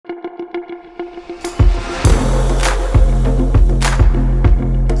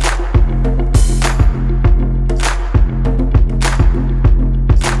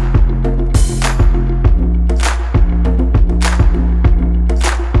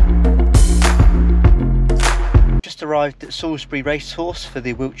arrived at Salisbury Racehorse for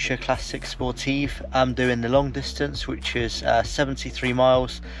the Wiltshire Classic Sportive. I'm doing the long distance, which is 73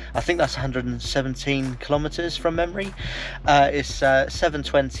 miles. I think that's 117 kilometers from memory. It's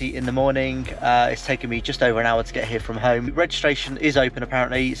 7:20 in the morning. It's taken me just over an hour to get here from home. Registration is open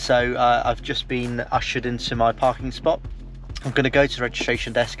apparently, so I've just been ushered into my parking spot. I'm going to go to the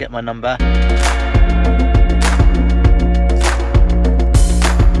registration desk, get my number.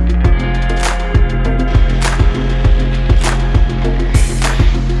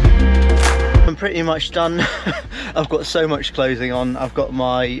 Pretty much done. I've got so much clothing on. I've got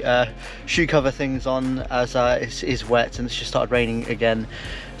my shoe cover things on as it is wet and it's just started raining again,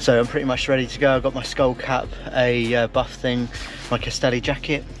 so I'm pretty much ready to go. I've got my skull cap, a buff thing, my Castelli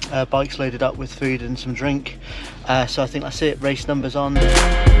jacket, bike's loaded up with food and some drink, so I think that's it. Race numbers on.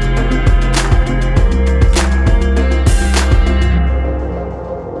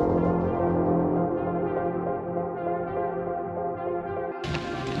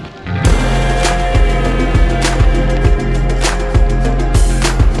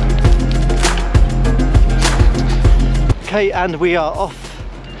 Okay, and we are off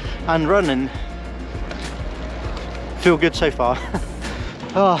and running. Feel good so far.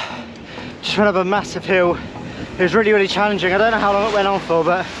 Oh, just went up a massive hill. It was really challenging. I don't know how long it went on for,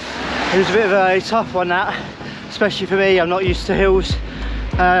 but it was a bit of a tough one, that, especially for me. I'm not used to hills,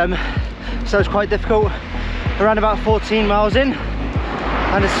 so it's quite difficult. Around about 14 miles in,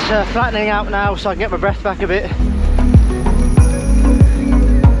 and it's flattening out now, so I can get my breath back a bit.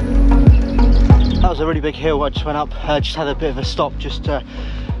 That was a really big hill. I just went up, just had a bit of a stop just for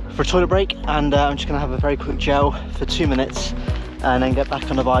a toilet break, and I'm just going to have a very quick gel for 2 minutes and then get back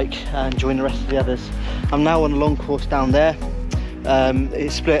on the bike and join the rest of the others. I'm now on a long course down there.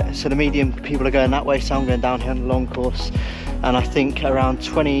 It's split, so the medium people are going that way, so I'm going down here on the long course, and I think around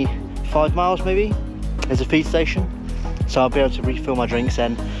 25 miles maybe there's a feed station, so I'll be able to refill my drinks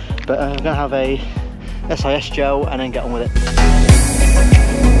then. But I'm going to have a SIS gel and then get on with it.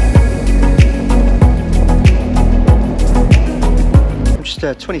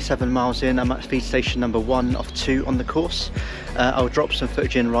 Just 27 miles in, I'm at feed station number 1 of 2 on the course. I'll drop some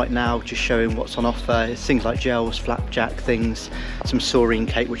footage in right now just showing what's on offer. It's things like gels, flapjack things, some saurine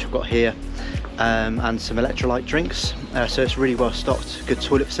cake which I've got here, and some electrolyte drinks. So it's really well stocked, good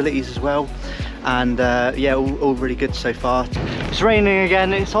toilet facilities as well, and yeah, all really good so far. It's raining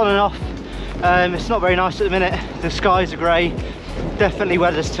again, it's on and off. It's not very nice at the minute. The skies are grey, definitely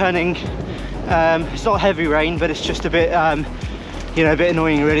weather's turning. It's not heavy rain, but it's just a bit you know, a bit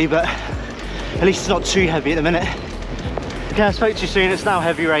annoying really, but at least it's not too heavy at the minute. Okay, I spoke too soon, it's now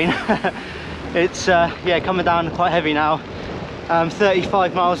heavy rain. It's yeah, coming down quite heavy now.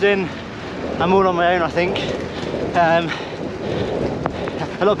 35 miles in, I'm all on my own I think.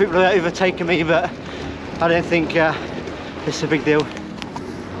 A lot of people are overtaking me, but I don't think it's a big deal.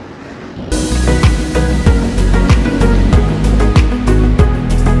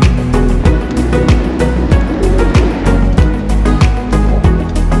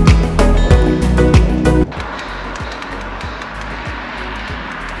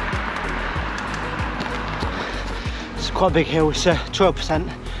 Quite a big hill. It's a 12%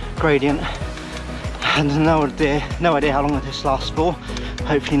 gradient, and no idea how long this lasts for.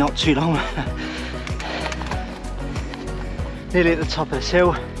 Hopefully not too long. Nearly at the top of this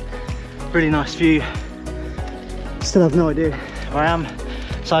hill, really nice view. Still have no idea where I am.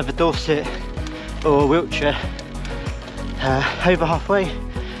 It's either Dorset or Wiltshire. Over halfway,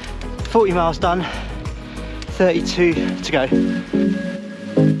 40 miles done, 32 to go.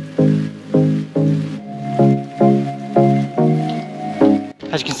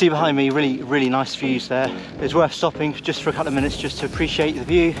 As you can see behind me, really nice views there. It's worth stopping just for a couple of minutes just to appreciate the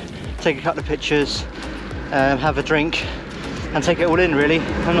view, take a couple of pictures, have a drink and take it all in really.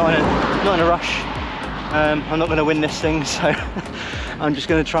 I'm not in a rush. I'm not going to win this thing, so I'm just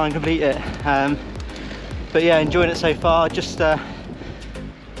going to try and complete it. But yeah, enjoying it so far. Just going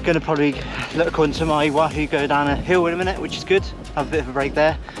to probably, according to my Wahoo, go down a hill in a minute, which is good. Have a bit of a break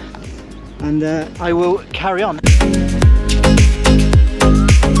there, and I will carry on.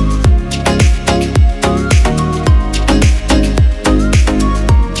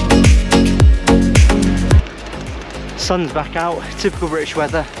 Sun's back out, typical British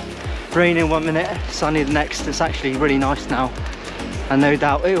weather. Raining 1 minute, sunny the next. It's actually really nice now, and no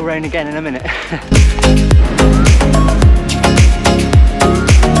doubt it'll rain again in a minute.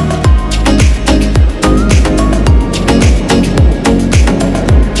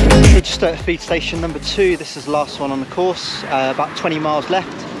 Just at feed station number 2, this is the last one on the course, about 20 miles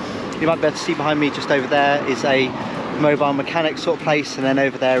left. You might be able to see behind me just over there is a mobile mechanic sort of place, and then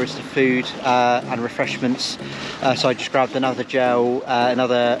over there is the food and refreshments. So I just grabbed another gel,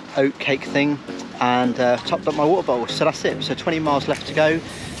 another oat cake thing, and topped up my water bottle. So that's it. So 20 miles left to go,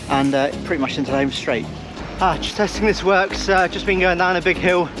 and pretty much into home straight. Just testing this works. Just been going down a big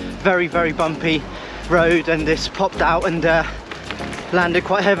hill, very bumpy road, and this popped out and landed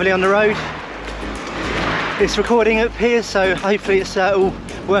quite heavily on the road. It's recording up here, so hopefully it's all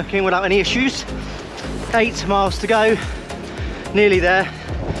working without any issues. 8 miles to go, nearly there,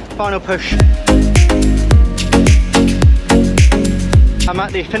 final push. I'm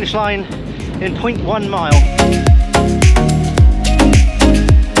at the finish line in 0.1 mile.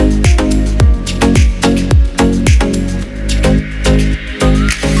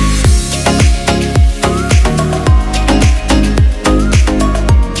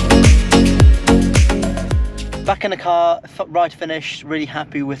 Back in the car, ride finished, really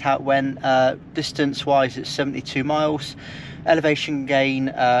happy with how it went. Distance wise it's 72 miles, elevation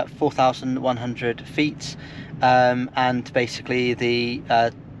gain 4,100 feet, and basically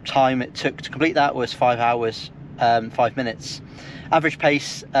the time it took to complete that was 5 hours 5 minutes. Average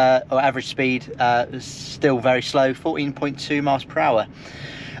pace or average speed is still very slow, 14.2 miles per hour.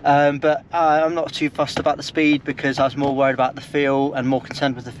 But I'm not too fussed about the speed because I was more worried about the feel and more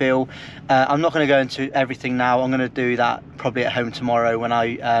concerned with the feel. I'm not going to go into everything now. I'm going to do that probably at home tomorrow when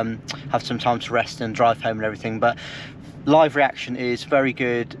I have some time to rest and drive home and everything. But live reaction is very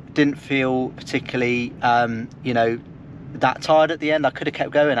good. Didn't feel particularly, you know, that tired at the end. I could have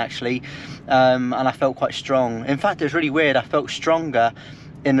kept going actually, and I felt quite strong. In fact, it was really weird. I felt stronger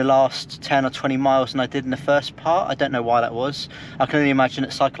in the last 10 or 20 miles than I did in the first part. I don't know why that was. I can only imagine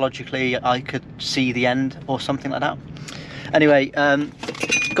that psychologically I could see the end or something like that. Anyway,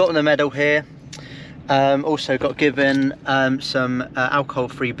 got the medal here. Also got given some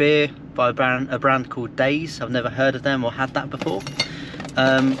alcohol-free beer by a brand called Days. I've never heard of them or had that before.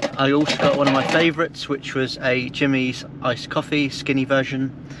 I also got one of my favourites, which was a Jimmy's iced coffee skinny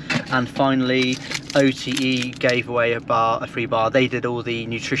version. And finally, OTE gave away a free bar. They did all the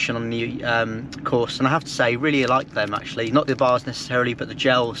nutrition on the course, and I have to say, really liked them actually. Not the bars necessarily, but the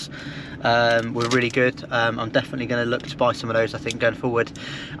gels were really good. I'm definitely going to look to buy some of those, I think, going forward.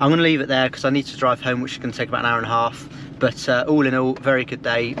 I'm going to leave it there because I need to drive home, which is going to take about an hour and a half. But all in all, very good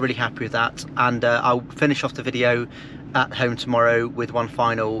day, really happy with that. And I'll finish off the video at home tomorrow with one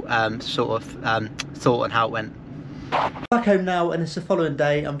final sort of thought on how it went. Back home now, and it's the following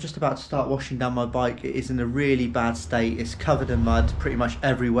day. I'm just about to start washing down my bike. It is in a really bad state. It's covered in mud pretty much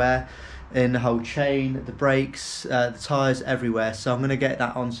everywhere, in the whole chain, the brakes, the tyres, everywhere. So I'm going to get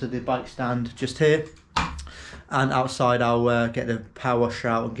that onto the bike stand just here, and outside I'll get the power washer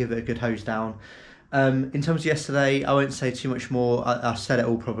out and give it a good hose down. In terms of yesterday, I won't say too much more. I've said it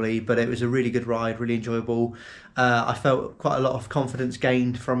all probably, but it was a really good ride, really enjoyable. I felt quite a lot of confidence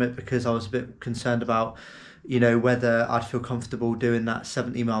gained from it because I was a bit concerned about, you know, whether I'd feel comfortable doing that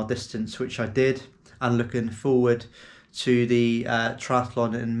 70-mile distance, which I did, and looking forward to the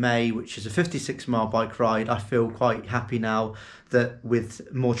triathlon in May, which is a 56-mile bike ride. I feel quite happy now that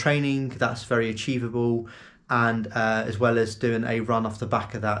with more training, that's very achievable, and as well as doing a run off the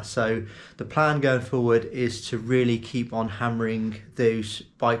back of that. So the plan going forward is to really keep on hammering those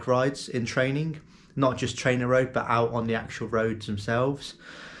bike rides in training, not just trainer road, but out on the actual roads themselves.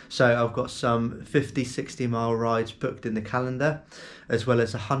 So I've got some 50-60 mile rides booked in the calendar, as well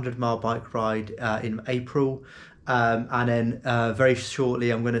as a 100-mile bike ride in April. And then very shortly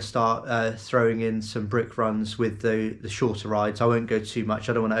I'm going to start throwing in some brick runs with the shorter rides. I won't go too much,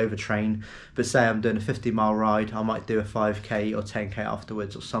 I don't want to overtrain, but say I'm doing a 50-mile ride, I might do a 5k or 10k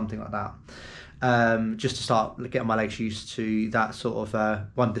afterwards or something like that, just to start getting my legs used to that sort of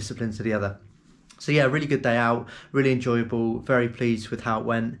one discipline to the other. So yeah, really good day out, really enjoyable, very pleased with how it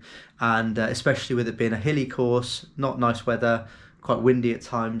went, and especially with it being a hilly course, not nice weather, quite windy at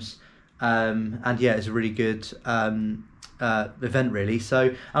times, and yeah, it's a really good event really.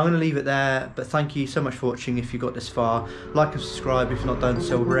 So I'm going to leave it there, but thank you so much for watching. If you got this far, like and subscribe if you've not done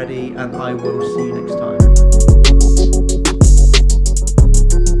so already, and I will see you next time.